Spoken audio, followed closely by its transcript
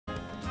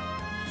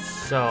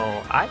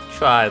So I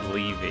tried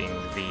leaving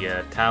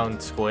the town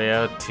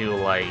square to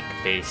like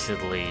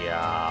basically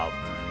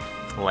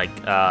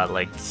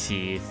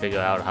figure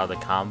out how the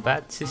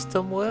combat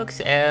system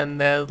works, and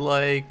then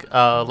like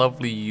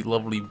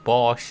lovely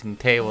boss and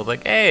Tay was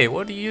like, "Hey,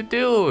 what are you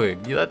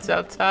doing? That's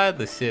outside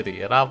the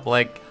city." And I'm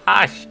like,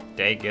 "Gosh,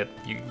 dang it!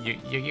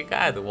 You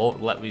guys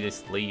won't let me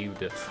just leave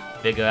to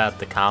figure out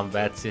the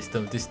combat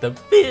system just a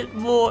bit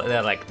more." And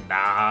they're like,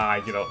 "Nah,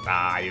 you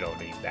don't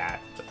need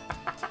that."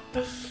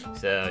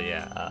 So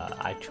yeah,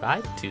 I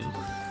tried to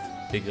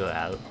figure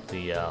out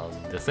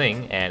the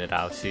thing, and it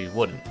obviously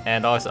wouldn't.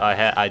 And also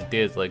I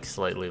did like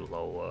slightly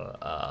lower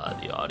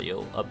the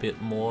audio a bit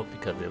more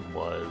because it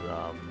was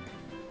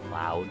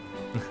loud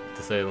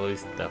to say the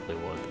least. Definitely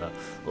was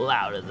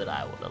louder than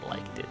I would have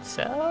liked it.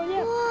 So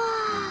yeah.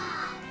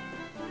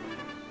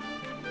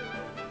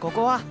 こ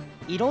こは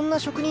いろんな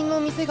職人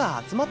の店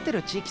が集まって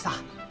る地域さ。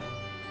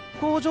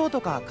工場と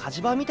か火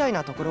事場みたい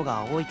なところ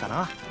が多いか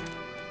な。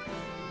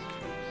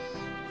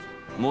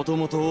もと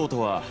もと王都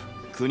は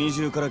国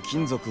中から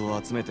金属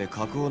を集めて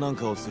加工なん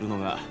かをするの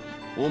が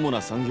主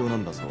な産業な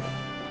んだそう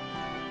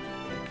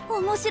だ。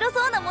面白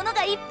そうなもの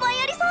がいっぱい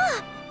あり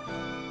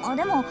そう。あ、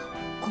でも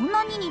こん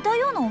なに似た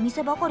ようなお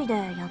店ばかりで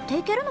やって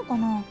いけるのか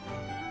な。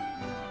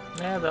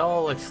Yeah, they're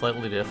all like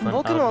slightly different.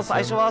 僕も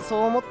最初はそう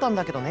思ったん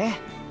だけどね。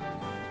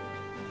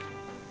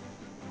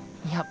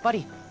やっぱ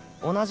り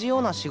同じよ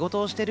うな仕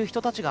事をしてる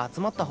人たちが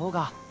集まった方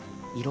が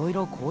いろい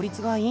ろ効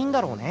率がいいんだ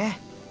ろうね。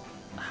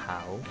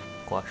How?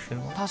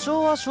 多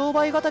少は商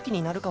売敵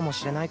になるかも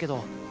しれないけ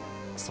ど、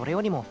それ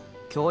よりも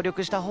協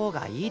力した方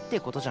がいいっ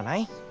てことじゃな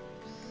い？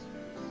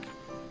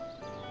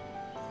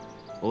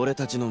俺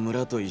たちの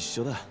村と一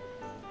緒だ。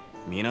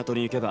港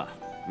に行けば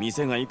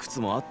店がいく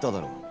つもあった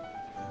だろう。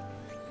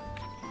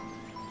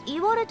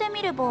言われて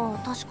みれば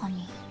確か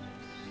に。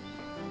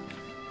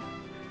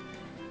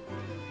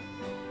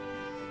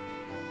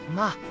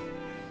まあ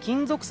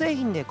金属製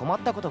品で困っ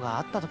たことが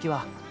あったとき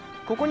は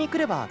ここに来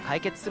れば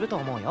解決すると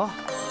思うよ。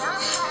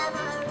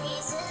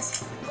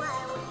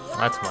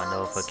That's my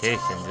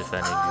notifications if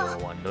any of you are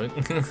wondering.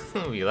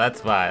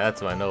 that's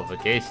my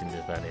notifications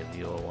if any of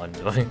you are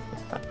wondering.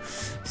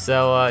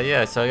 So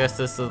yeah, so I guess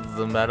this is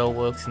the metal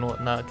works and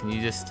whatnot. Can you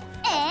just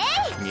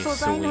素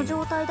材の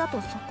状態だと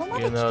そこま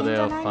で危険じ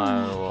ゃない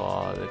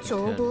のに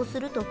調合す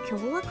ると凶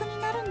悪に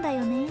なるんだ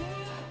よね。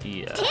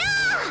Yeah.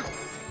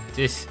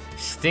 Just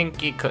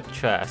stinky cut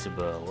trash,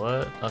 bro.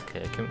 What?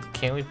 Okay,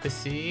 can we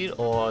proceed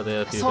or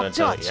the people そっ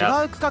ちは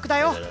違う区画だ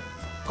よ。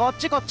こっ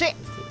ちこっち。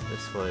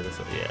This way,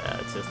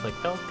 yeah, it's just like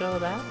don't go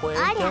that way.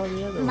 ありゃ、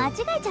間違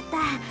えちゃった。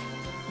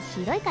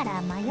広いか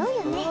ら迷うよ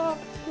ね。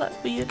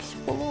Let me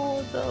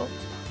explore though.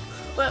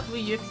 Let me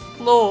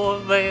explore,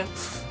 man.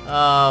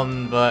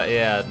 But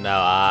yeah, no,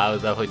 I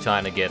was definitely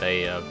trying to get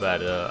a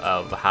better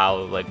of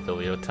how like the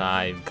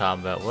real-time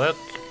combat worked,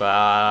 but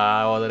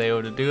I wasn't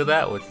able to do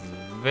that, which is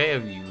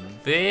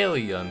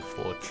very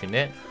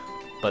unfortunate.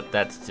 But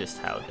that's just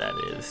how that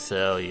is.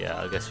 So yeah,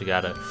 I guess we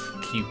gotta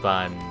keep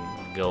on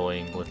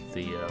going with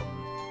the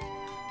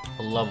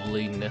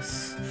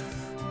loveliness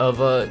of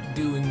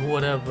doing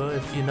whatever,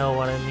 if you know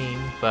what I mean.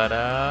 But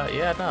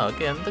yeah, no,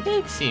 again, the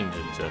game seems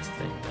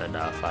interesting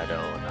enough. I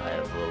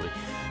have really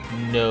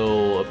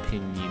no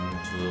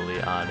opinions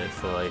really on it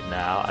for right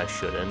now. I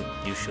shouldn't,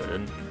 you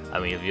shouldn't. I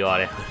mean, if you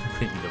already have an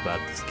opinion about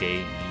this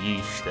game,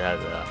 yeesh,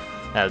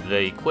 that's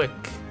very quick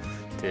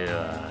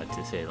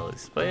to say the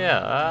least. But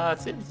yeah, it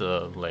seems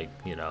like,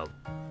 you know,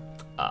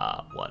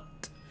 what,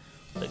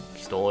 like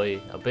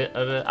story a bit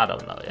of it, I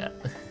don't know yet.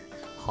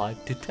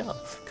 Hard to tell,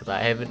 because I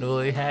haven't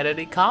really had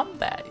any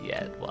combat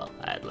yet. Well,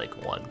 I had like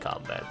one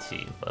combat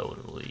scene, but I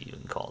wouldn't really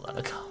even call that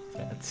a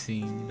combat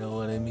scene, you know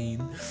what I mean?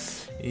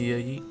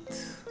 Yeah,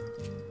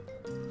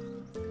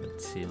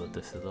 let's see what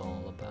this is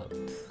all about.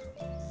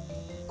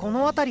 こ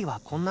の辺りは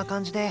こんな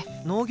感じで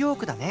農業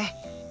区だね。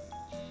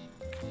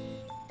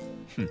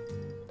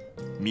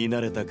見慣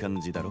れた感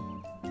じだろ。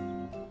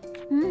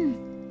うん。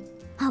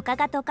他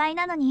が都会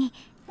なのに、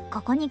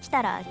ここに来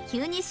たら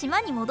急に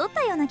島に戻っ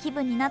たような気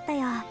分になった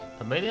よ。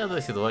Maybe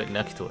this is right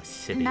next to a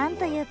city. なん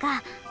という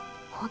か、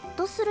ほっ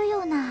とするよ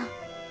うな。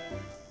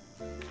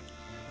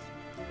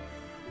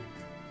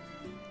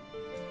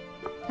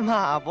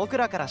まあ僕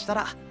らからした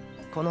ら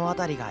この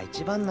辺りが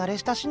一番慣れ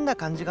親しんだ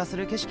感じがす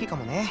る景色か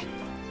もね。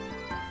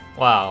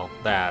Wow,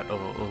 that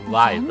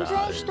Ryza. 全然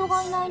人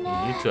がいない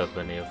ね。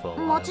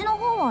街の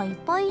方はいっ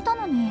ぱいいた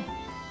のに。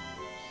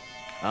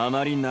あ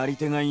まりなり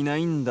手がいな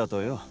いんだ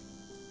とよ。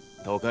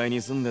都会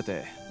に住んで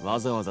てわ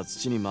ざわざ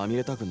土にまみ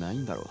れたくない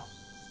んだろう。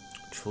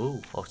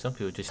食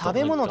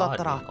べ物だっ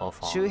たら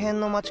周辺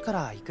の町か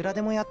らいくら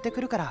でもやって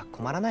くるから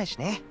困らないし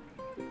ね。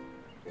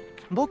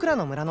僕ら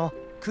の村の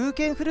空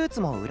間フルーツ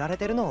も売られ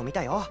てるのを見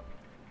たよ。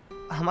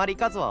あまり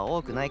数は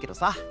多くないけど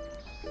さ。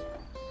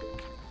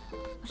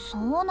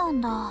そうなん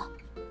だ。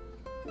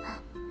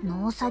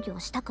農作業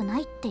したくな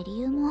いって理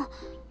由も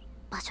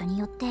場所に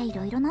よってい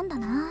ろいろなんだ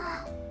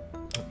な。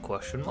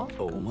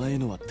お前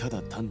のはた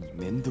だ単に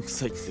めんどく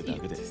さいってだ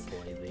けで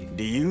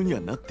理由には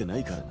なってな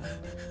いからな。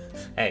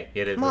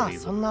まあ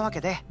そんなわ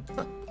けで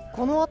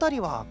この辺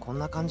りはこん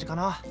な感じか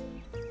な。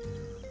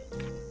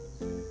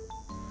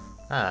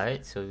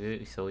Alright, so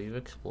you've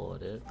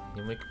explored it.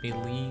 You make me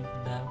leave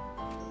now.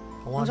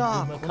 I want じ to ゃ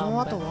do あ my こ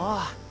の後 combat.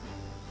 は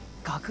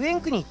学園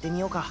区に行ってみ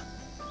ようか。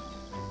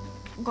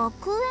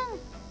学園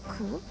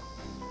区？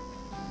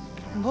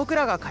僕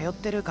らが通っ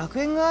てる学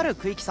園がある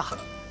区域さ。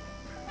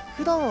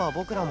普段は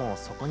僕らも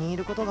そこにい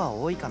ることが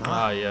多いか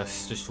な。Ah,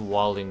 yes, just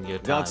walling your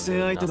time. 学生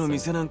doing 相手の nothing.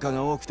 店なんか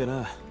が多くて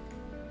な、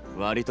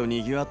割と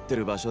賑わって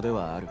る場所で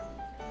はある。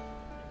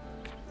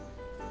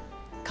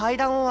階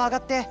段を上が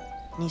って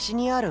西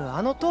にある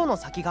あの塔の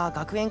先が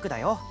学園区だ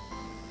よ。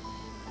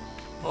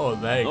 Oh,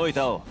 nice. おい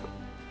タオ、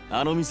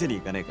あの店に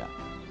行かねえか。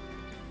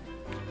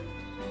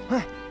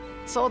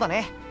そうだ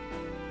ね。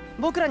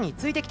僕らに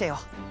ついてきてよ。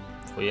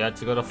Are you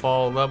actually gonna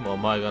follow them, or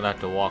am I gonna have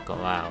to walk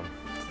around?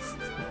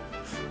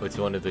 Which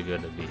one is it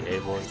gonna be,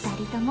 eh, boys?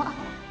 二人ともな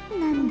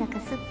んだか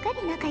すっか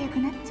り仲良く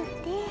なっちゃって。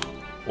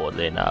 Were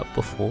they not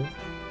before?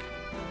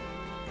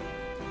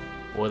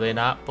 Were they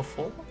not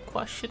before?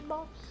 Question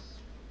mark.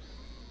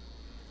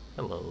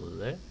 Hello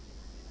there.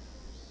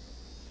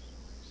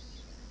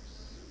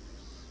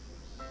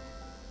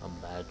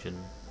 Imagine.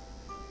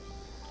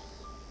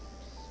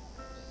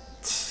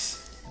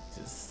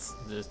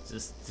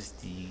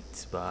 just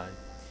eats by.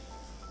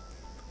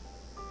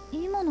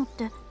 今のっ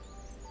て。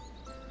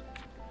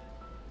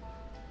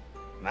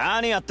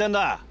何やってん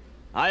だ。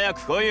早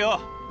く来いよ。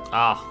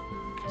Ah.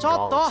 ち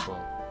ょっ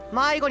と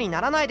迷子にな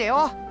らないで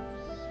よ。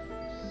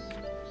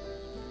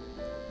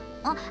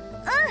あ、うん、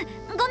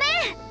ごめ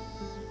ん。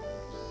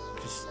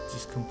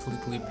Just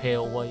completely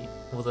pale white.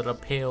 Was it a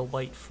pale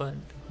white friend?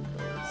 Who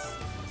knows?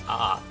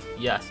 Ah,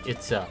 yes,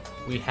 it's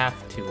we have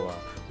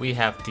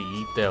to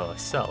eat there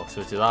ourselves,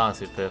 which is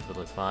honestly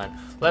perfectly fine.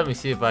 Let me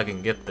see if I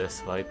can get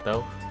this right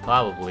though.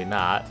 Probably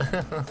not.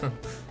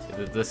 Is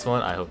it this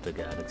one? I hope to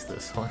God it's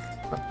this one.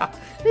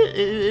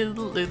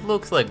 it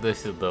looks like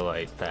this is the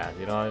right path,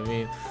 you know what I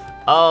mean?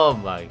 Oh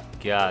my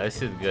god,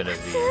 this is gonna be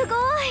すご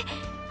い。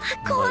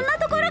こんな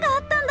ところがあ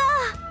ったんだ。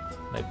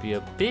 might be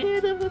a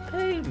bit of a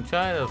pain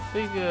trying to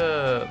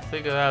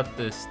figure out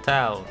this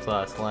town /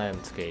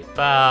 landscape,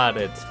 but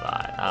it's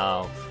fine.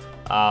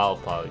 I'll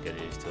probably get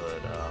used to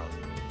it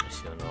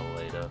sooner or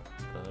later.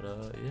 But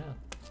yeah.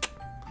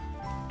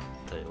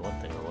 Tell you one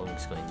thing, the loading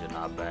screens are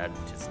not bad,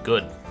 which is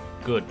good.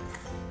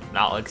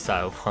 Not like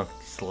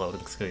Cyberpunk's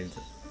loading screens.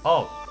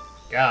 Oh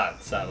god,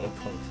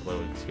 Cyberpunk's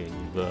loading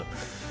screens, but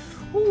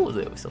ooh,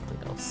 there was something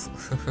else.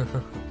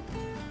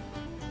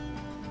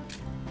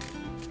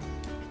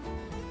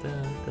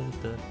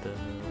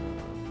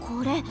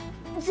これ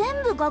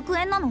全部学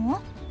園な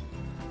の？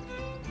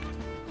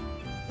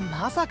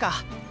まさか。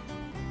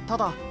た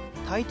だ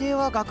大抵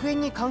は学園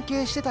に関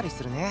係してたり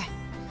するね。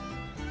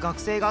学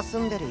生が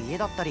住んでる家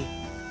だったり、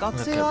学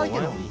生相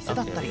手の店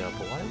だったり。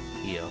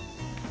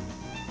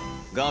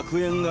学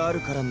園があ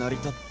るから成り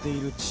立ってい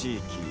る地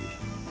域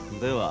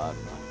ではある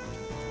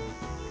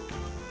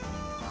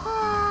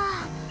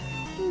はあ、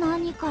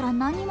何から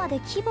何まで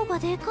規模が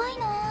でかい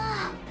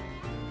な。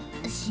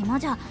島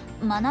じゃ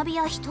学び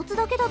屋一つ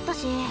だけだった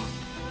し。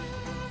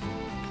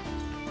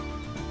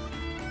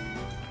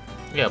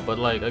 Yeah,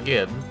 but like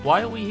again,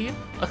 why are we here?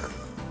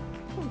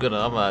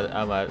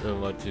 I'm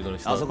actually gonna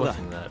start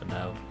questioning that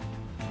now.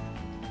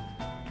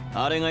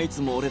 な。あれがい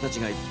つも俺たち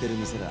が行ってる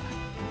店だ。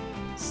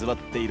座っ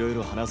ていろい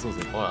ろ話そう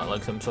ぜ。 What,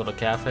 like some sort of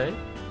cafe?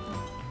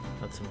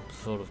 That's some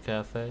sort of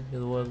cafe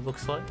is what it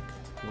looks like.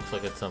 Looks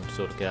like it's some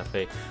sort of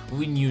cafe.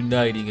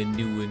 Reuniting and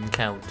new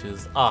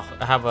encounters. Ah,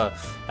 have a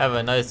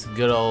nice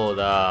good old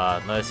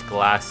nice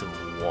glass of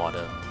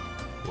water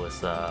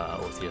with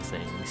your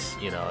things.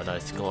 You know, a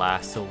nice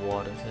glass of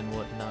water and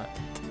whatnot.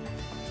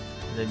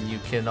 Then you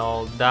can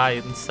all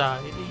die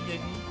inside. I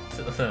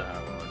would have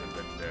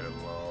been there a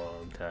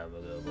long time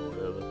ago, but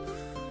whatever.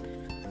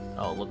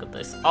 Oh, look at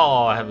this.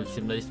 Oh, I have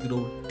some nice good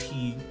old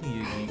tea.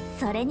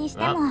 それにし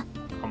ても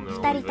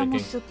二人とも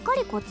すっか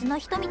りこっちの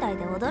人みたい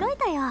で驚い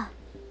たよ。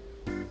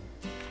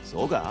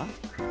そうか？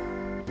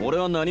俺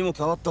は何も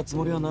変わったつ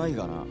もりはない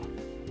がな。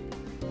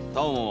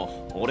タオ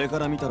も俺か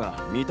ら見た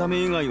ら見た目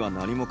以外は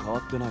何も変わ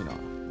ってないな。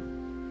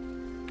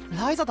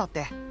ライザだっ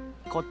て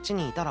こっち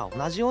にいたら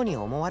同じように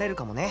思われる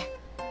かもね。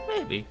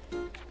Maybe.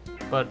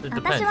 But it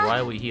私 depends. Why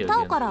are は we here タ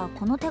オ again? から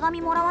この手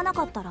紙もらわな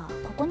かったらこ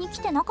こに来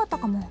てなかった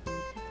かも。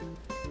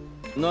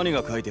何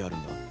が書いてあるん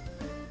だ？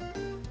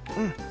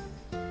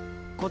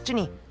こっち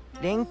に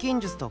錬金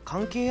術と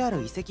関係あ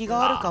る遺跡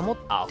があるかも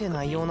って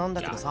内容なん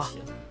だけどさ。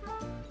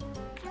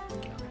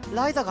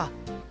ライザが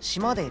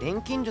島で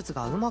錬金術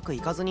がうまくい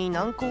かずに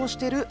難航し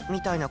てる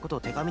みたいなことを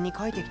手紙に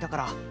書いてきたか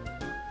ら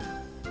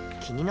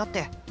気になっ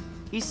て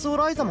一層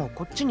ライザも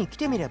こっちに来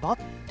てみればっ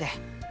て。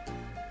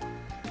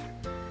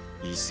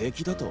遺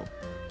跡だと？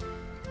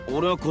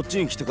俺はこっち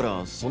に来てか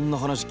らそんな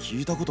話聞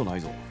いたことな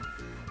いぞ。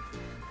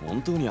本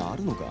当にあ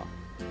るのか？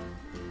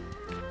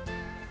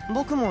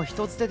僕も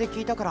人づてで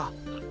聞いたから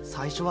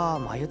最初は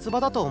眉唾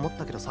だと思っ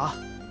たけどさ、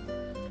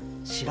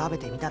調べ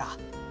てみたら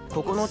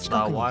ここの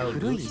近くに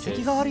古い遺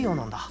跡があるよう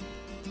なんだ。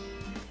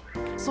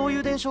そうい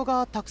う伝承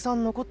がたくさ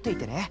ん残ってい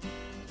てね。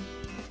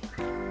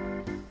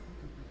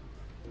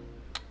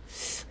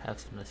Have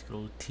some nice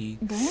little tea.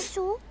 伝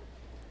承？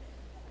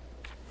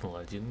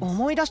 Legends.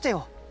 思い出して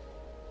よ。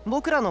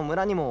僕らの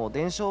村にも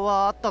伝承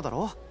はあっただ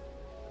ろ。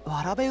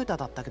わらべ歌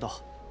だったけど。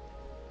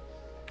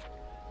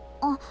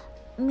あ、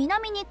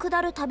南に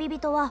下る旅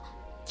人は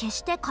決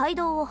して街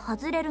道を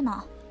外れる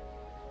な。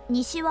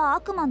西は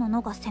悪魔の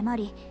野が迫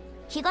り、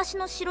東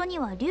の城に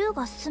は竜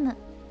が住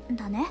む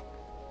だね。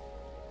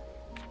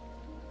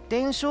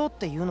伝承っ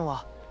ていうの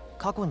は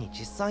過去に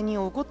実際に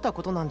起こった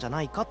ことなんじゃ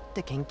ないかっ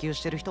て研究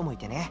してる人もい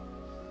てね。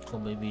Or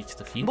maybe it's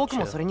the future. 僕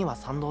もそれには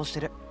賛同して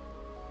る。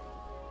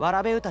わ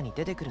らべ歌に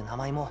出てくる名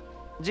前も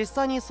実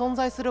際に存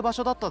在する場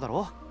所だっただ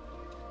ろ。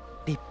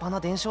立派な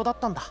伝承だっ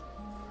たんだ。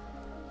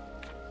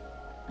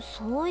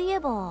そういえ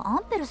ばア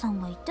ンペルさん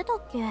が言ってた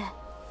っけ。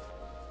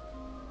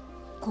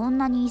こん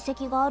なに遺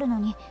跡があるの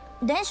に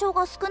伝承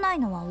が少ない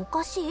のはお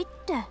かしいっ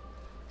て。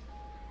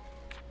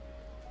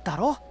だ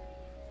ろ。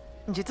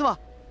実は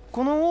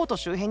この王都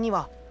周辺に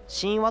は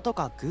神話と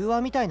か偶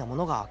話みたいなも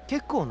のが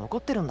結構残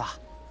ってるんだ。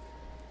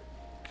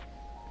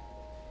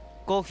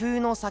五風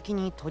の先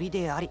に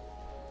砦あり、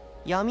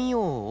闇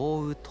を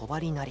覆う帳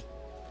なり、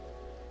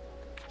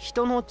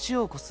人の血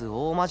をこす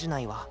大まじな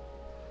いは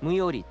無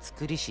より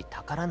作りし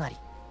宝なり。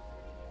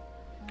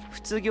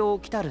不行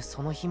来たる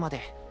その日ま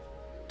で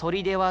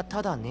砦は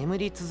ただ眠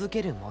り続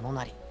けるもの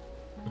なり。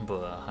ど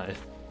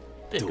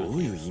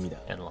ういう意味だ。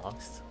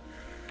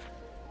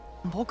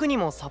僕に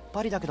もさっ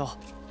ぱりだけど、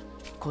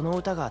この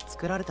歌が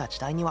作られた時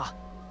代には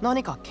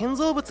何か建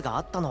造物が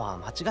あったのは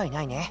間違い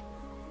ないね。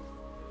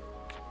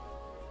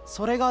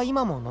それが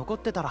今も残っ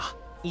てたら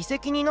遺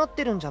跡になっ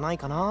てるんじゃない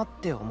かなっ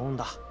て思うん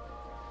だ。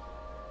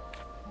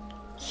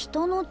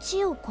人の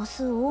血をこ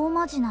す大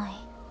まじない、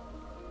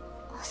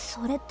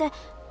それって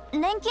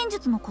錬金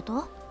術のこ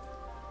と？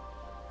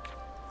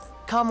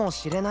かも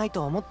しれない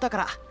と思ったか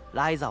ら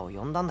ライザを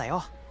呼んだんだ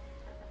よ。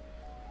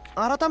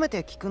改め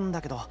て聞くん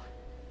だけど、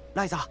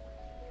ライザ、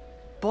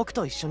僕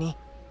と一緒に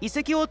遺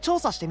跡を調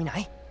査してみな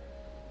い？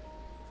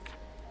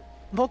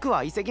僕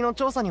は遺跡の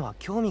調査には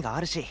興味があ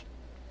るし、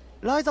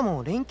ライザ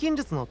も錬金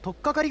術の取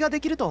っかかりがで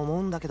きると思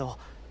うんだけど、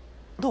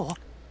どう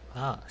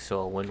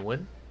？So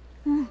win-win?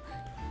 うん、いいね。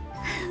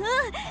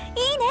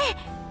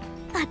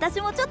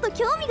私もちょっと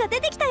興味が出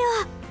てきたよ。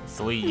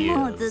も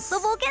うずっと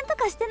冒険と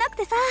かしてなく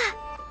てさ。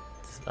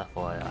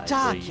じ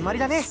ゃあ決まり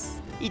だね。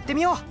行って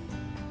みよ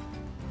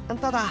う。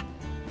ただ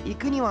行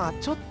くには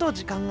ちょっと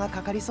時間が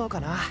かかりそうか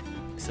な。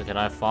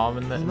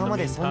今ま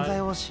で存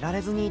在を知ら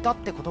れずにいたっ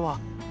てことは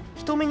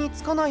人目に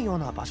つかないよう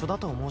な場所だ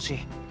と思う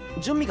し、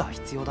準備が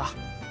必要だ。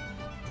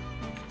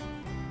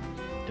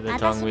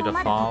私も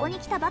まだここに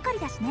来たばかり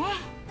だしね。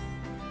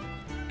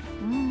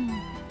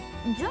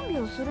準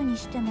備をするに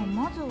しても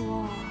まず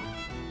は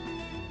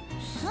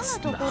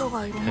住むところ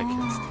がいるな。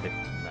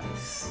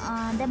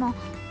でも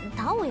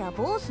タオや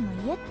ボースの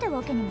家って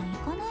わけにもい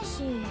かない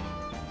し。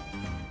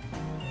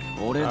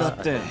俺だっ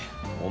て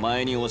お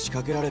前に押し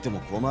かけられても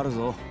困る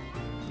ぞ。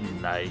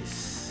ナイ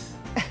ス。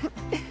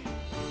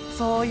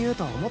そう言う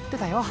と思って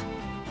たよ。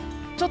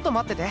ちょっと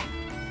待ってて。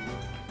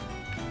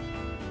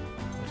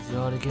Would you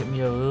want to get me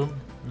a room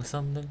or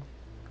something?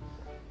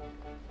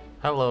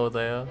 Hello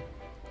there.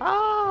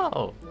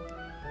 Oh!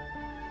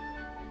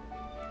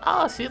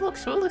 Oh, she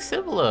looks really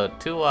similar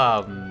to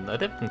a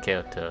different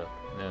character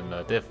in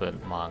a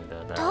different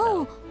manga. タ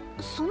オ、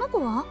その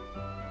子は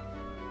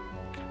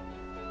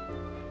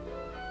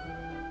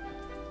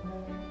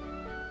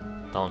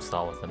？Don't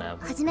start with an M.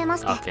 はじめま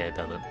して。Okay,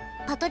 doesn't.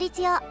 パトリ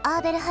ツィア・ア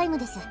ーベルハイム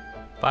です。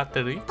パテ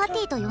ィ？パテ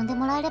ィと呼んで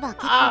もらえれば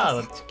結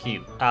構です。That's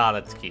cute.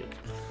 That's cute.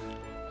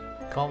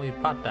 Call me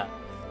Pata.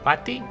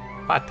 Pati?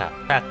 Pata.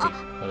 Pati.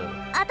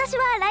 私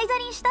はライザ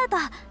リン・シュタウト。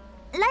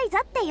ライザ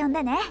って呼ん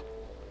でね。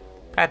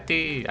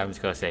Patty. I'm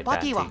just gonna say Patty. パ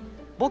ティは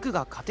僕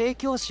が家庭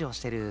教師をし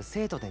てる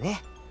生徒で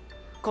ね、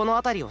この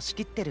辺りを仕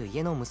切ってる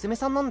家の娘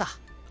さんなんだ。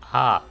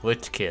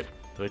Which kid?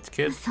 Which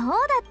kid? そうだ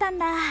ったん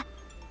だ。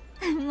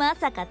ま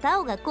さかタ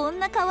オがこん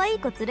な可愛い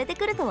子連れて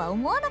くるとは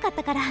思わなかっ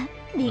たから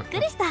びっく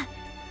りした。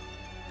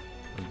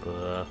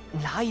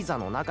ライザ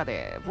の中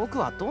で僕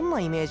はどんな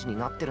イメージに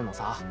なってるの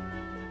さ。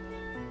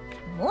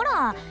ほ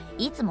ら、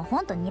いつも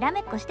本とにら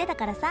めっこしてた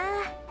からさ。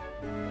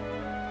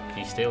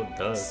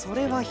そ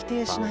れは否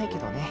定しないけ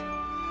どね。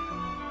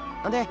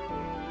で、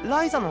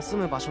ライザの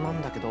住む場所な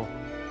んだけど、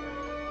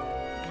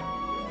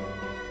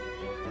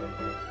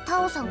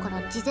タオさんか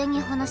ら事前に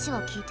話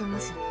は聞いてま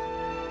す。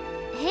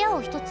部屋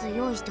を一つ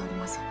用意しており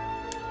ます。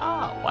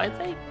Why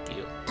thank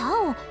you? タ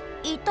オ、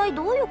一体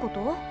どういうこ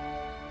と？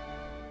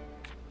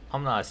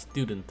 I'm not a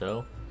student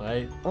though,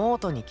 right? オー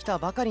トに来た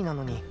ばかりな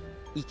のに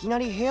いきな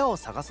り部屋を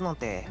探すなん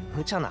て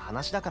無茶な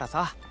話だから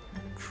さ。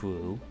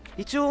True.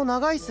 一応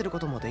長居するこ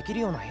ともできる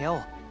ような部屋を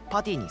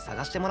パティに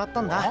探してもらっ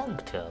たんだ。Long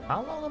term.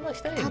 How long am I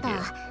staying ただ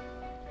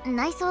here?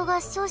 内装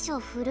が少々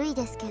古い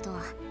ですけど、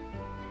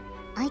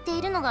空いて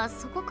いるのが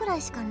そこくら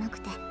いしかな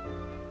くて。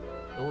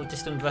We're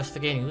just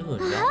investigating rooms,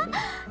 aren't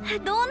we?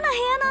 どんな部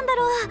屋なんだ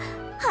ろう。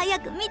早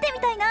く見て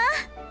みたいな。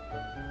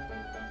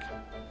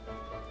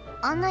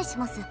案内し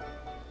ます。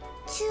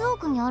中央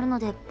区にあるの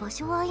で場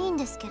所はいいん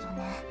ですけど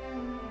ね。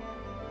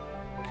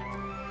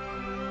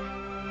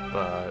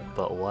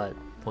But what?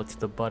 What's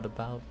the but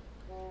about?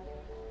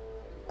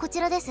 こち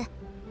らです。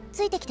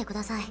ついてきてく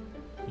ださい。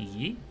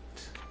Yeet.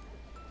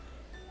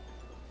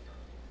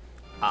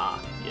 Ah,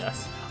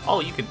 yes.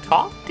 Oh, you can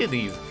talk to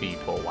these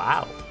people.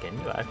 Wow. Can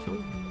you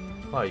actually?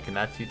 Wow, you can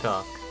actually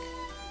talk.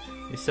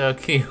 You're so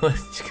cute.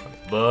 Let's go.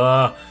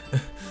 Buh.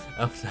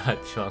 I'm not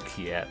drunk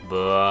yet.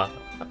 Buh.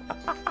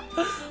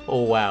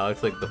 Oh, wow.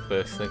 It's like the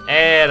first thing.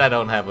 And I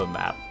don't have a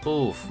map.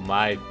 Oof,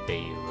 my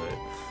favorite.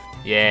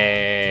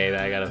 Yay.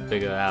 I gotta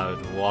figure out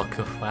and walk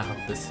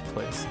around this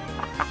place.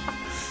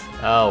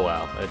 Oh,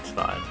 well. It's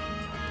fine.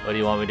 Where do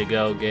you want me to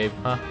go, Gabe?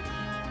 Huh?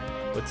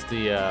 What's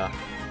the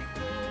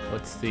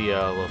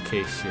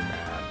location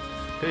at?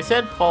 They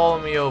said follow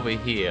me over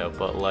here,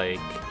 but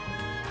like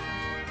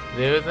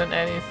there isn't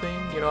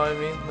anything, you know what I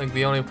mean? Like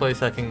the only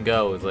place I can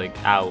go is like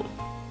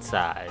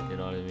outside, you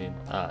know what I mean?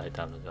 Alright,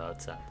 time to go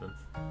outside then.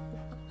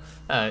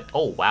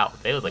 Oh wow,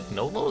 there was like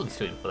no loading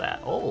screen for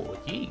that. Oh,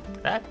 gee,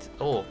 that's,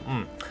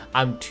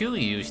 I'm too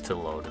used to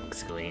loading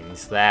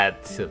screens.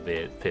 That's a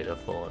bit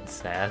pitiful and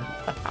sad.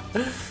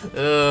 I'm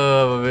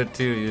a bit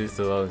too used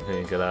to loading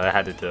screens because I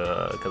had to do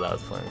it because I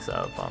was playing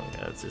Cyberpunk.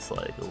 It's just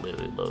like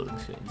literally loading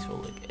screens for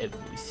like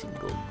every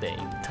single dang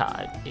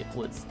time. It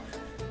was,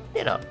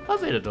 you know, a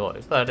bit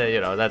annoying. But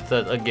you know, that's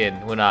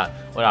again, we're not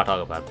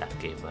talking about that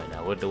game right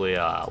now. We're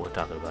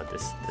talking about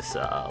this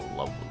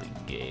lovely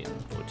game,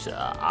 which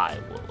I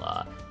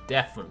will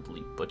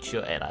definitely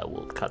butcher, and I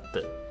will cut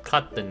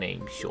the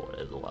name short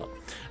as well.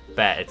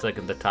 But it's like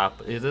in the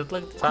top. Is it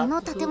like the top? こ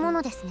の建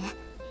物ですね。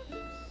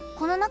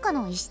この中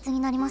の一室に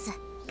なります。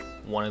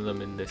One of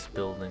them in this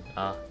building.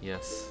 Ah,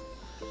 yes.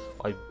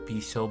 I'd be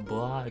so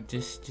blind.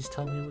 Just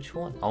tell me which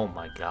one. Oh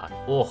my god.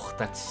 Oh,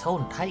 that's so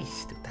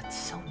nice, dude. That's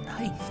so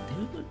nice,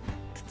 dude.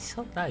 That's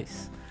so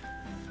nice.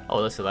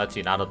 Oh, this is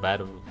actually not a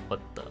bad.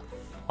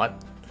 What?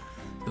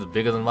 It's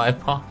bigger than my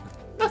apartment.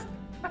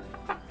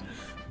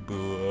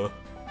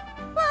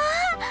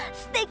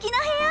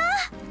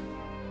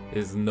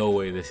 There's no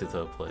way this is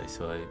her place,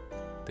 right?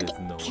 There's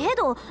no way. け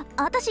ど、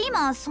私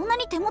今そんな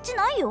に手持ち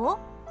ないよ。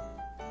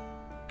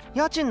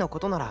家賃のこ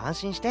となら安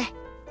心して。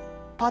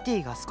パテ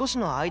ィが少し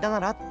の間な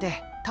らっ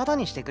てタダ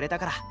にしてくれた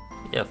から。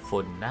Yeah,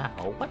 for now.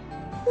 What?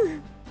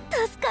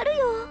 助かる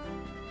よ。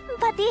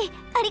パティ、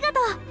ありがと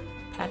う。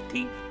パテ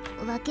ィ？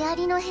訳あ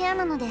りの部屋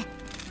なので、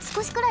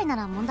少しくらいな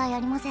ら問題あ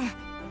りません。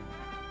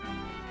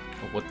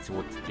What's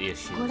the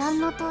issue? ご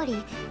覧の通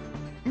り、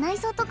内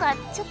装とか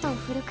ちょっと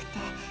古くて、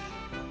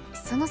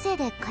そのせい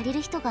で借り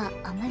る人が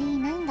あまりい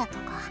ないんだと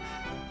か。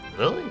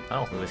Really?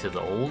 I don't think this is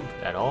old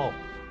at all.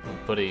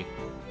 Pretty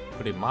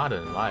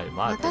modern, my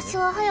opinion. 私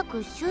は早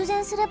く修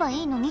繕すれば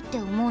いいのにって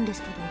思うんで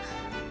すけど、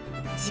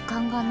時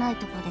間がない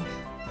とかで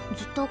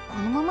ずっとこ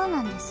のまま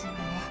なんですよね。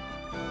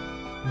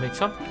Like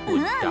some people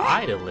would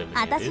die to live in it.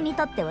 私に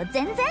とっては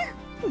全然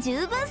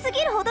十分すぎ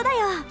るほどだよ。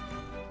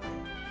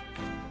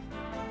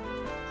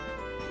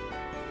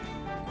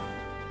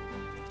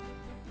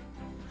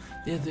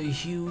There's a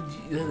huge.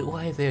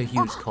 Why is there a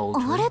huge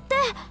cauldron? あれって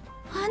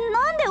な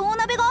んで大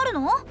鍋がある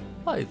の？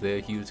 Why is there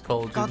a huge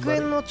cauldron? 学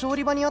園の調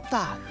理場にあっ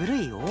た古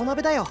い大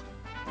鍋だよ。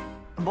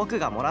僕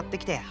がもらって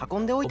きて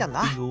運んでおいたん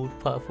だ。さす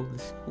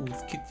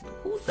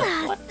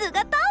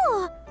がタ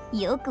オ、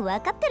よくわ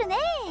かってるね。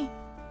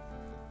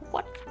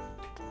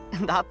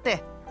だっ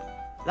て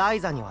ライ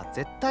ザには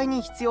絶対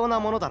に必要な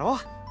ものだろ。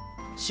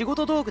仕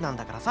事道具なん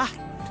だからさ。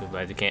Too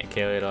bad you can't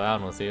carry it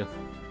around with you.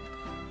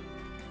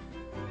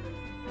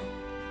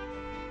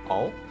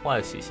 Oh, what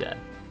is she said?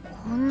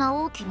 こんな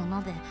大きな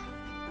鍋、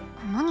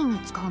何に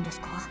使うんです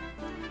か？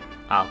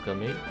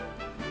 Alchemy?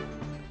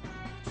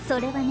 そ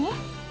れはね、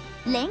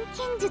錬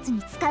金術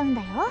に使うん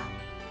だよ。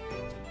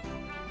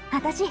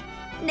私、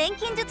錬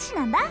金術師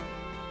なんだ。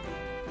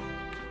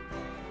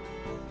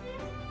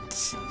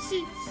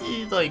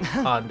She's like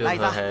pondering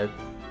her head.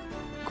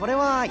 これ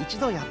は一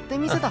度やって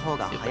みせた方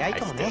が早い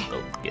かもね。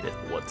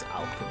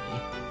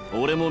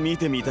俺も見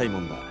てみたいも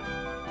んだ。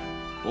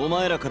お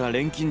前らから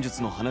錬金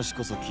術の話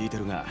こそ聞いて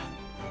るが、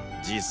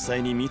実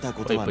際に見た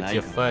ことはな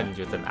い。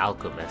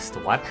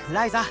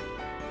ライザ、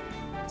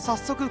早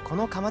速こ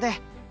の釜で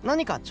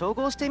何か調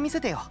合してみ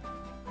せてよ。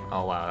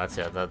Oh wow, that's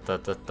a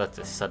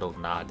subtle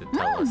nod to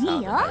tell us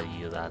how to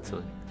use that.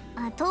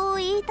 と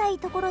言いたい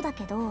ところだ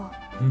けど。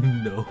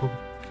No.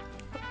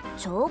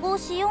 調合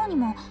しように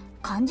も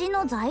肝心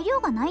の材料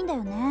がないんだ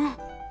よね。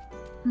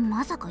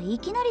まさかい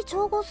きなり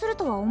調合する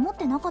とは思っ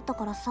てなかった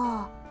から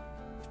さ。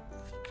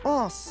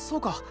ああ、そ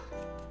うか。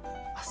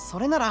そ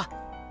れなら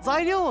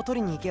材料を取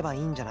りに行けばい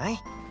いんじゃない？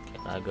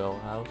 Can I go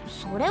out?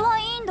 それは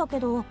いいんだけ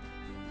ど、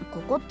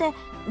ここって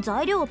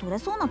材料を取れ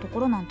そうなと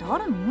ころなんてあ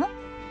るの？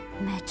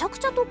めちゃく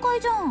ちゃ都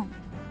会じゃん。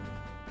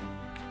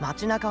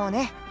街中は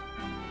ね、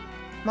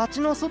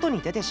街の外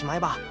に出てしまえ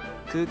ば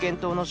空間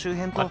島の周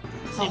辺と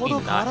さほど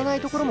変わらな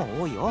いところ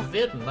も多いよ。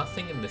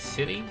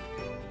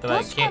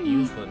確か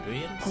にこ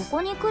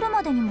こに来る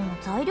までにも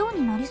材料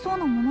になりそう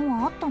なも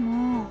のはあった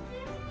な。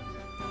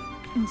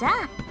じゃあ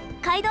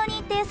街道に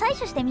行って採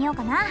取してみよう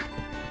かな。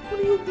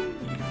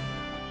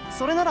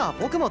それなら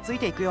僕もつい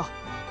ていくよ。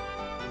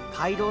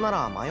街道な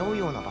ら迷う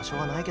ような場所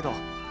はないけど、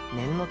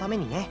念のため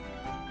にね。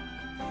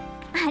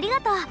ありが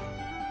と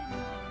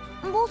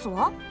う。ボス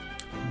は？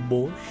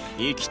ボ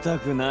ス？行きた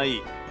くな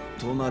い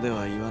とまで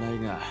は言わない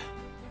が、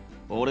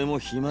俺も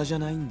暇じゃ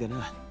ないんで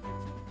な。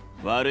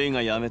悪い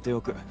がやめて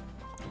おく。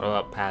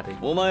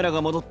お前ら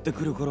が戻って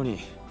くる頃に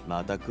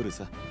また来る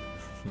さ。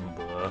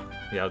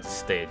You have to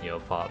stay in your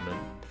apartment.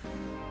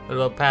 What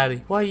about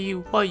Patty? Why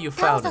you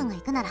タオさ founding? んが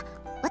行くなら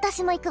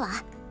私も行くわ。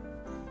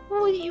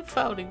Why are you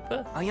founding?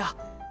 あ、いや、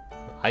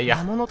あ、いや。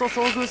魔物と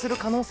遭遇する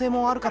可能性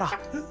もあるから、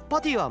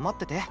パティは待っ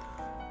てて。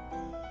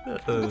で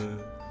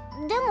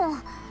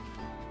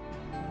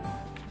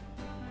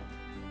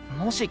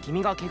ももし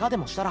君が怪我で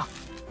もしたら、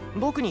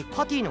僕に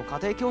パティの家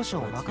庭教師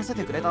を任せ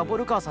てくれたボ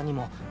ルカーさんに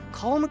も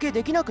顔向け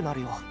できなくな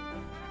るよ。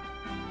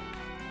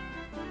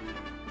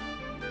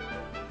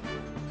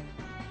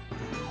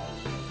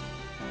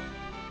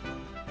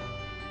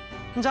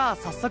じゃあ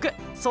早速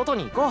外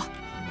に行こう。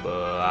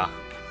Bah.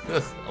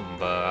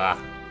 Bah.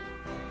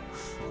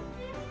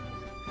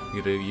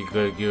 You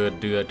gonna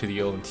do that to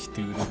the own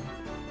student?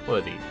 What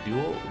are they?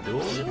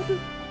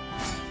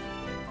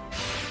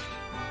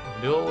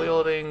 Dual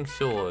wielding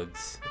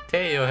swords.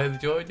 Teo has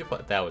joined your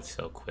butt. That was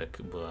so quick.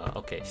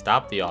 Okay,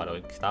 stop the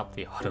autoing. Stop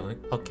the autoing.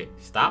 Okay,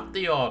 stop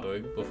the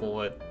autoing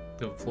before it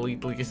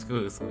completely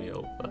screws me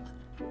over.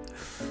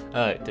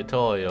 Alright,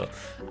 tutorial.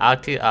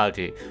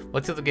 Ouchie.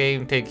 Much of the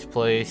game takes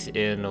place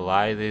in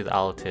Ryza's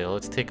Altair.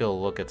 Let's take a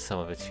look at some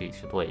of its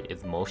features. Wait,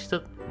 is much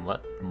of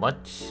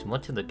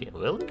the game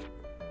really?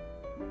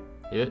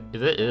 Is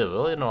it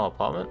really in an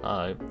apartment?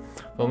 Alright.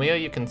 From here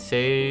you can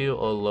save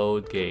or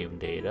load game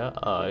data.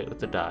 Alright, with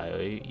the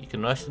diary. You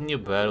can rest in your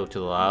bed, which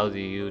allows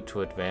you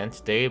to advance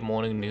day,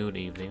 morning, noon,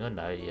 evening, or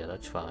night. Yeah,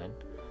 that's fine.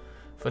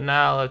 For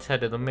now, let's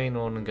head to the main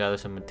one and gather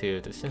some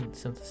material to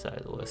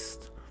synthesize a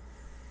list.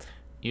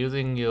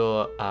 Using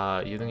your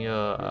allies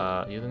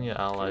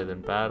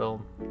in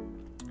battle.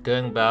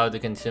 During battle, you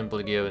can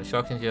simply give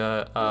instructions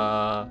here.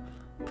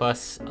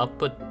 Press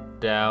up or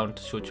down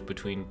to switch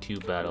between two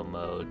battle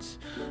modes.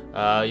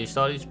 You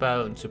start each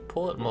battle in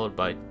support mode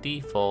by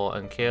default,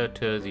 and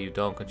characters you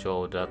don't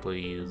control directly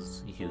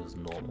use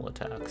normal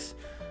attacks.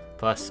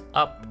 Press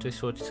up to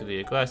switch to the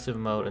aggressive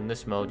mode. In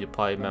this mode, your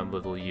party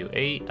members will use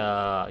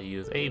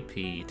AP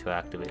to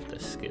activate their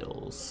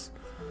skills.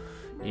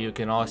 You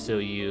can also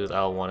use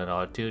L1 and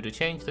R2 to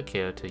change the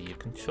character you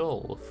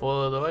control.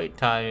 For the right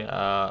time,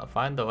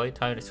 find the right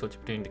time to switch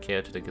between the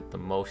character to get the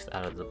most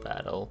out of the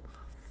battle.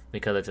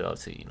 Because it's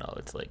also,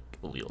 it's like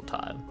real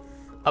time.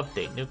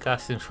 Update, new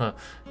costumes.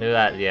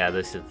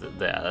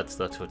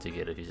 That's what you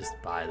get if you just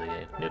buy the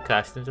game. New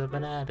costumes have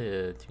been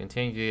added. You can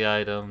change the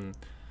item,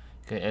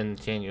 and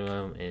change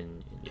them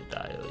in your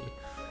diary.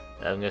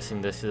 I'm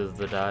guessing this is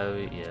the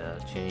diary. Yeah,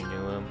 changing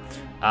room.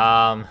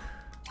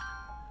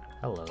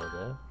 Hello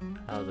there.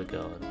 How's it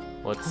going?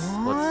 What's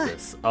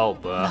this? Oh,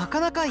 bro. なか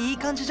なかいい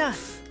感じじゃん。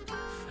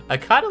I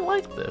kind of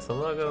like this. I'm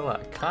not gonna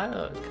lie. Kind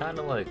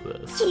of like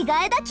this. 着替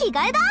えだ。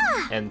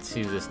 And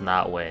she's just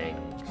not wearing.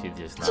 She's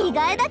just not. 着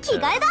替えだ。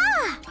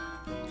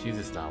 She's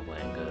just not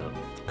wearing a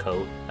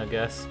coat, I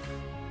guess.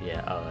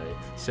 Yeah. Alright.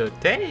 So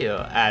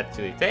Teo,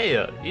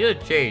 you're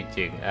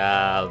changing.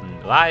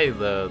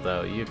 Ryza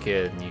though, you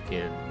can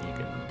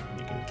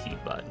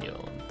keep on your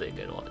own thing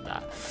and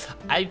whatnot.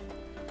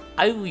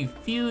 I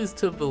refuse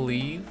to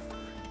believe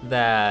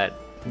that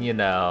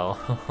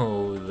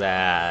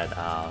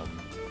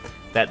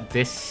that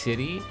this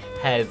city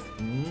has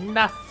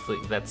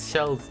nothing, that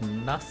sells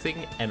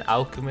nothing an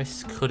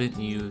alchemist couldn't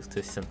use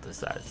to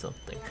synthesize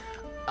something.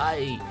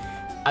 I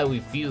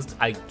refuse.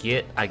 I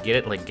get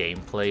it, like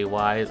gameplay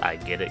wise.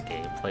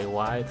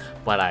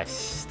 But I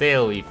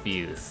still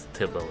refuse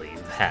to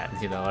believe that.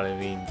 You know what I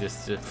mean?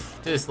 Just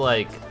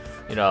like,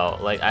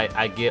 like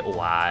I get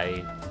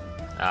why,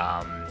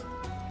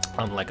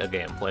 on like a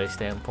gameplay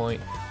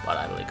standpoint, but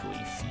I like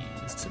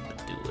refuse to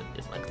do it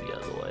in like the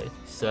other way.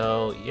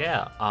 So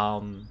yeah,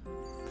 I'm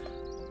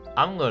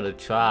gonna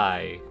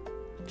try.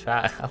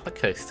 I like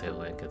how I still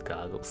wearing good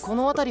goggles. こ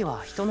の辺り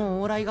は人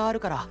の往来がある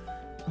から、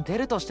出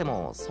るとして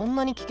もそん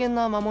なに危険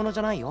な魔物じ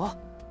ゃないよ。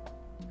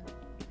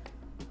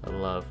I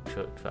love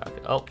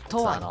traffic. Oh,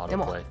 とは言って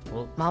も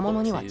魔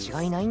物には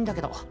違いないんだ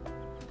けど、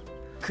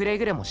くれ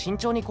ぐれも慎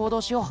重に行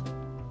動しよう。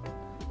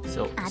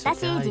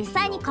私実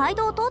際に街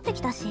道を通って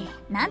きたし、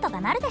なんと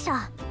かなるでしょ。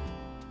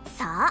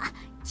さあ、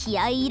気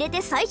合い入れて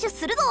採取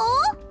するぞ。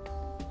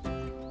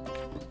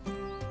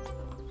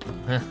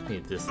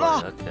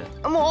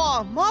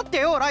もう待って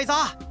よ、ライザ。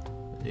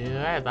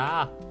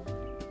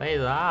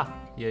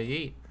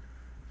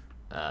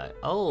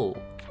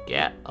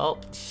Yeah. Oh,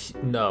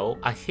 no.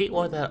 I hate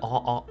all that.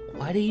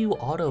 Why do you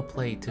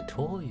autoplay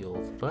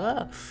tutorials,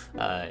 bruh?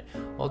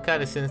 What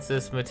kind of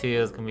synthesis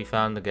materials can be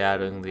found in the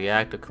gathering? The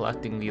act of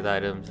collecting these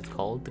items is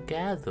called the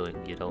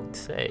gathering, you don't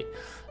say.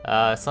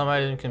 Some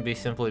items can be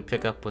simply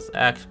picked up with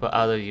X, but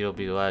others you'll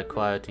be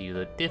required to use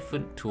a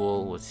different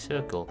tool with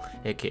Circle,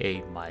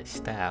 aka my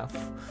staff.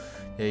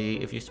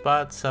 If you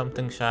spot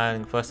something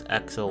shining, press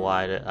X or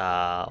Y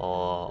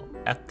or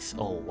X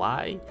or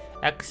Y,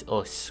 X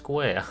or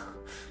square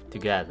to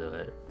gather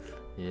it.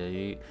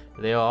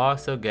 They are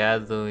also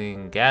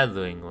gathering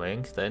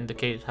ranks that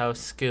indicate how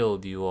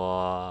skilled you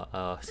are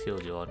on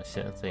a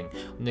certain thing.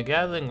 When the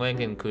gathering rank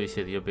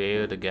increases, you'll be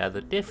able to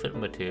gather different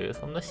materials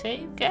from the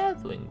same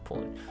gathering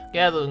point.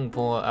 Gathering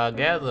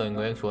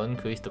ranks will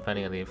increase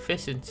depending on the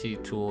efficiency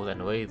tools and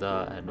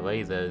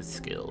Ryza's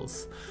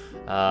skills.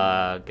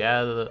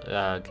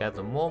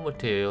 Gather more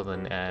material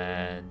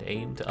and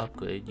aim to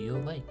upgrade your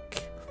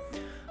rank.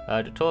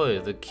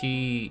 Tutorial: the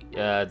key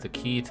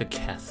to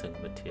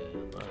gathering material.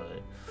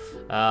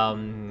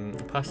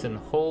 Press and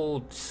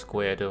hold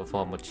square to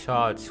form a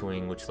charge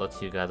swing, which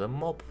lets you gather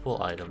multiple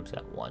items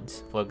at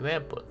once. For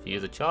example, if you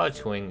use a charge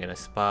swing in a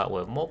spot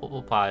where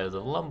multiple piles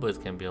of lumber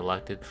can be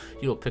elected,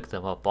 you will pick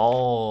them up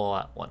all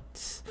at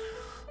once.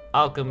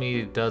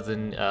 Alchemy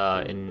doesn't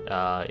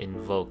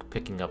invoke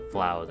picking up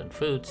flowers and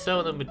fruits,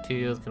 so the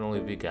materials can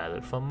only be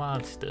gathered from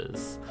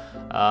monsters.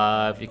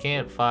 If you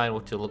can't find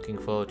what you're looking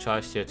for, try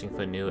searching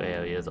for new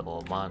areas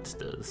or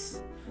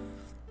monsters.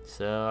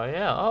 So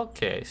yeah,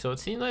 okay. So it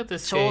seems like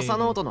this game. So yeah,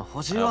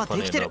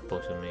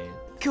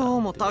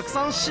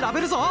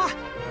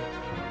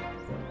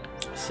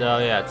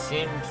 it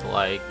seems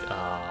like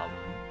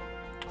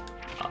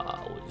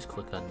we'll just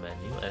click on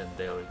menu and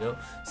there we go.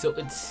 So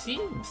it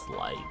seems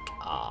like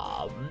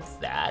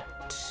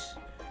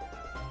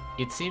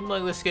it seemed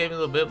like this game is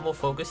a bit more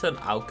focused on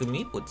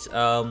alchemy, which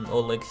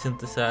or like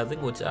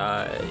synthesizing, which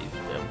I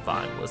am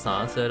fine with.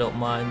 Honestly, I don't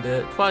mind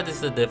it. Probably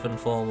just a different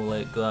form of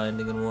like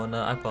grinding and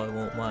whatnot. I probably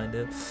won't mind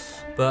it.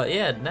 But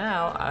yeah,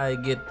 now I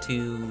get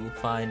to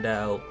find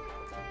out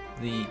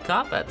the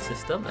combat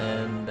system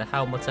and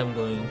how much I'm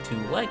going to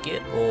like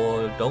it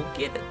or don't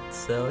get it.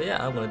 So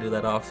yeah, I'm gonna do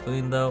that off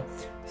screen though.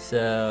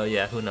 So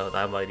yeah, who knows?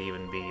 I might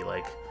even be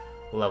like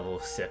level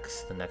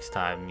 6 the next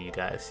time you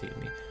guys see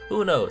me.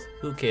 Who knows?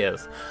 Who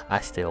cares? I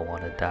still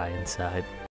want to die inside.